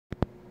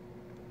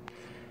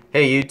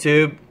Hey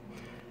YouTube,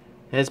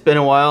 it's been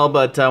a while,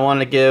 but I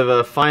want to give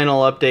a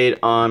final update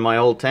on my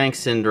old tank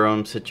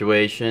syndrome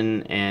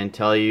situation and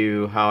tell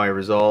you how I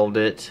resolved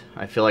it.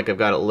 I feel like I've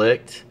got it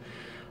licked.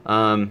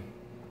 I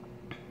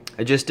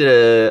just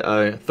did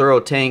a thorough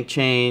tank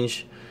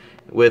change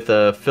with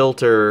a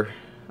filter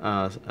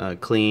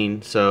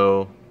clean,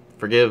 so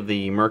forgive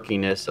the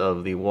murkiness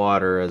of the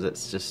water as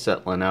it's just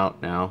settling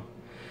out now.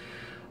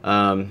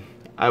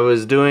 I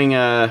was doing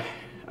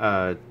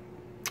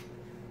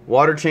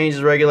water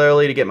changes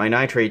regularly to get my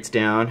nitrates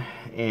down,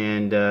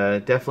 and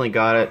definitely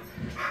got it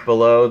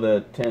below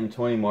the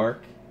 10-20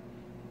 mark.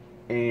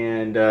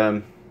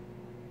 And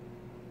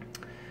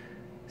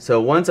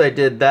so once I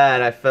did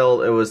that, I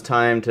felt it was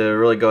time to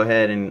really go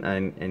ahead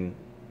and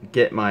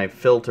get my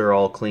filter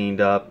all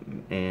cleaned up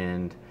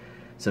and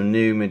some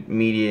new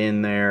media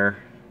in there.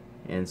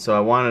 And so I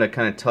wanted to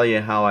kind of tell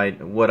you how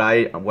what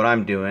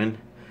I'm doing.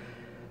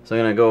 So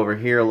I'm gonna go over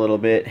here a little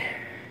bit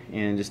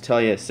and just tell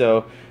you.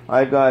 So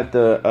I've got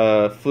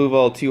the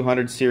Fluval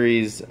 200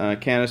 series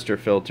canister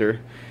filter,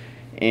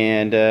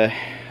 and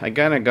I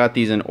kind of got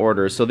these in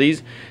order. So they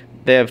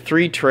have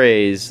 3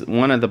 trays.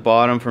 One at the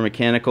bottom for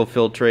mechanical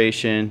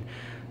filtration.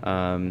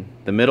 The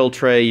middle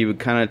tray you would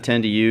kind of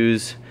tend to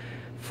use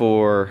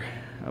for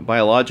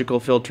biological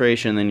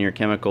filtration, and then your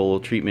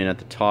chemical treatment at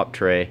the top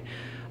tray.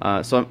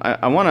 So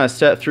I want to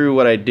step through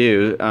what I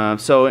do.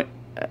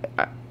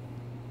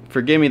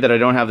 Forgive me that I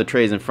don't have the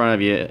trays in front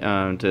of you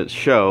to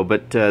show,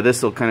 but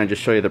this will kind of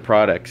just show you the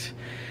products.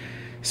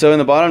 So in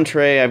the bottom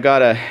tray, I've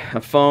got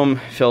a foam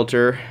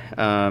filter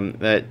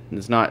that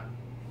is not,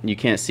 you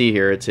can't see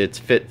here, it's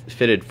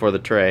fitted for the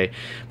tray.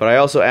 But I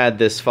also add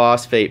this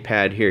phosphate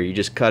pad here. You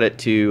just cut it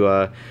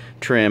to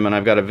trim, and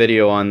I've got a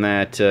video on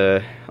that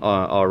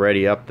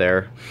already up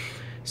there.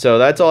 So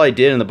that's all I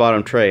did in the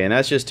bottom tray, and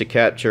that's just to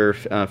capture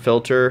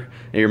filter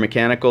your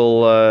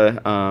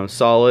mechanical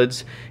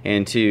solids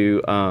and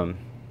to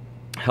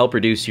help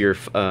reduce your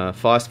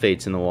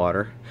phosphates in the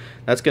water.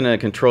 That's going to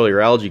control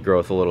your algae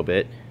growth a little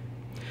bit.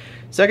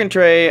 Second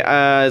tray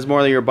is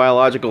more your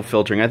biological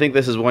filtering. I think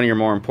this is one of your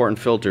more important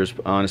filters,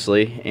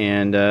 honestly.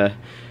 And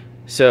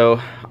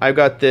so I've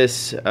got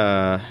this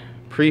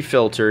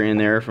pre-filter in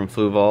there from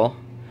Fluval,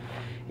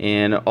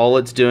 and all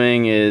it's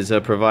doing is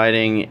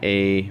providing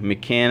a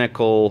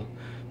mechanical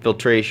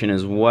filtration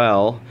as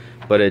well,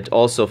 but it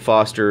also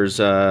fosters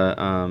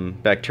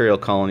bacterial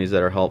colonies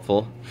that are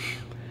helpful.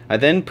 I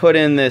then put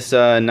in this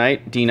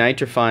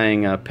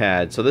denitrifying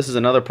pad. So this is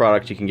another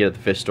product you can get at the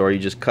fish store. You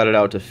just cut it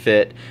out to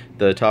fit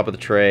the top of the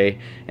tray,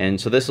 and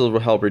so this will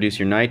help reduce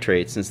your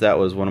nitrates, since that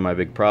was one of my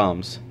big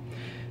problems.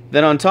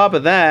 Then on top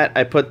of that,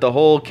 I put the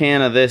whole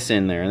can of this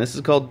in there, and this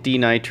is called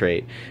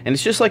denitrate, and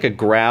it's just like a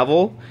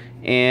gravel.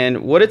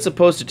 And what it's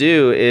supposed to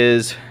do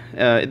is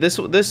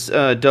this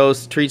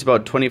dose treats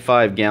about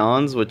 25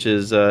 gallons, which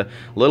is a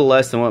little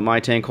less than what my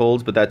tank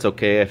holds, but that's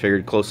okay. I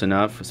figured close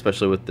enough,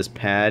 especially with this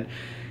pad.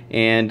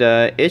 And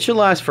it should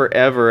last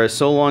forever,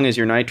 so long as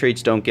your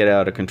nitrates don't get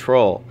out of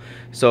control.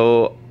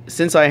 So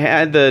since I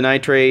had the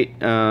nitrate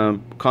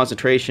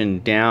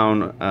concentration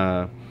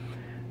down,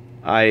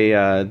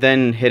 I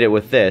then hit it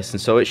with this, and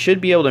so it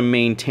should be able to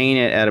maintain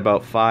it at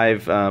about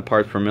 5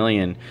 parts per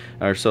million,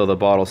 or so the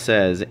bottle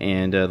says.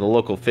 And the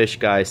local fish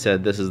guy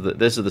said this is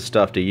the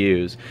stuff to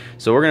use.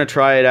 So we're gonna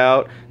try it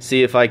out,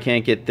 see if I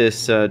can't get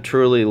this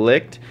truly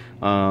licked.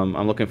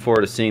 I'm looking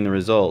forward to seeing the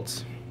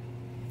results.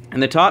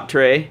 And the top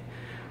tray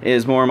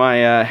is more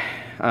my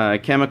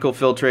chemical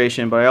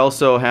filtration, but I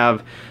also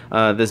have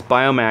this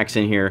Biomax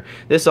in here.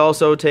 This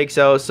also takes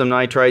out some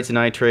nitrites and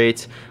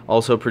nitrates,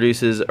 also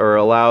produces or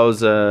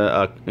allows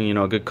a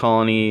good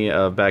colony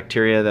of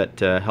bacteria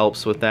that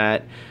helps with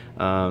that.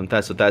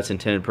 That's what that's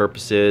intended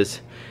purpose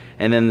is.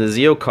 And then the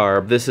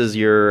Zeocarb, this is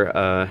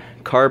your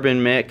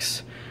carbon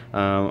mix.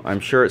 I'm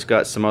sure it's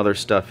got some other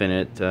stuff in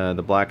it.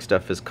 The black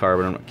stuff is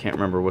carbon. I can't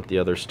remember what the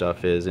other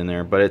stuff is in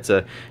there, but it's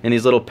in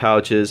these little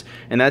pouches,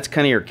 and that's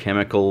kind of your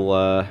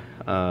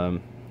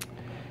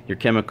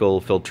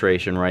chemical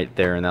filtration right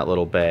there in that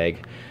little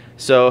bag.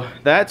 So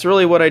that's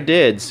really what I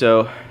did.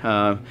 So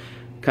kind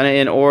of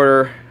in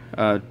order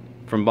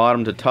from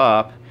bottom to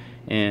top,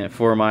 and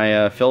for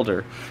my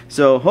filter.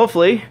 So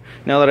hopefully,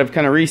 now that I've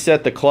kind of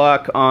reset the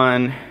clock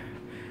on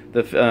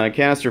the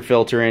canister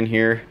filter in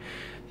here,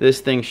 this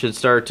thing should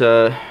start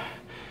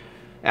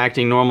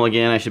acting normal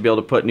again. I should be able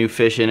to put new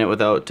fish in it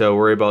without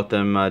worry about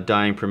them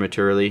dying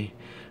prematurely.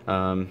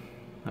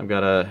 I've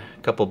got a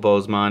couple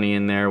Bosemani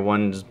in there.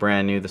 One's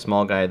brand new, the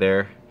small guy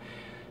there.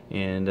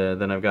 And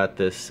then I've got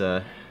this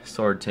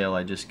swordtail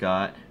I just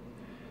got.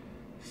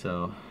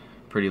 So,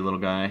 pretty little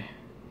guy.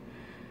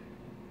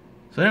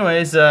 So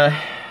anyways,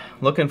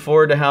 looking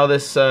forward to how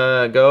this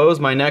goes.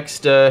 My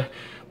next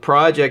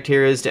project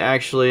here is to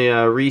actually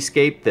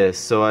rescape this.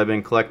 So I've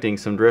been collecting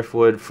some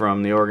driftwood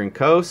from the Oregon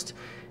coast,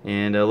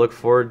 and I look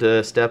forward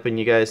to stepping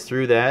you guys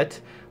through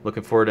that.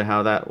 Looking forward to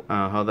how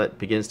that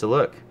begins to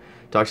look.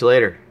 Talk to you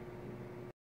later.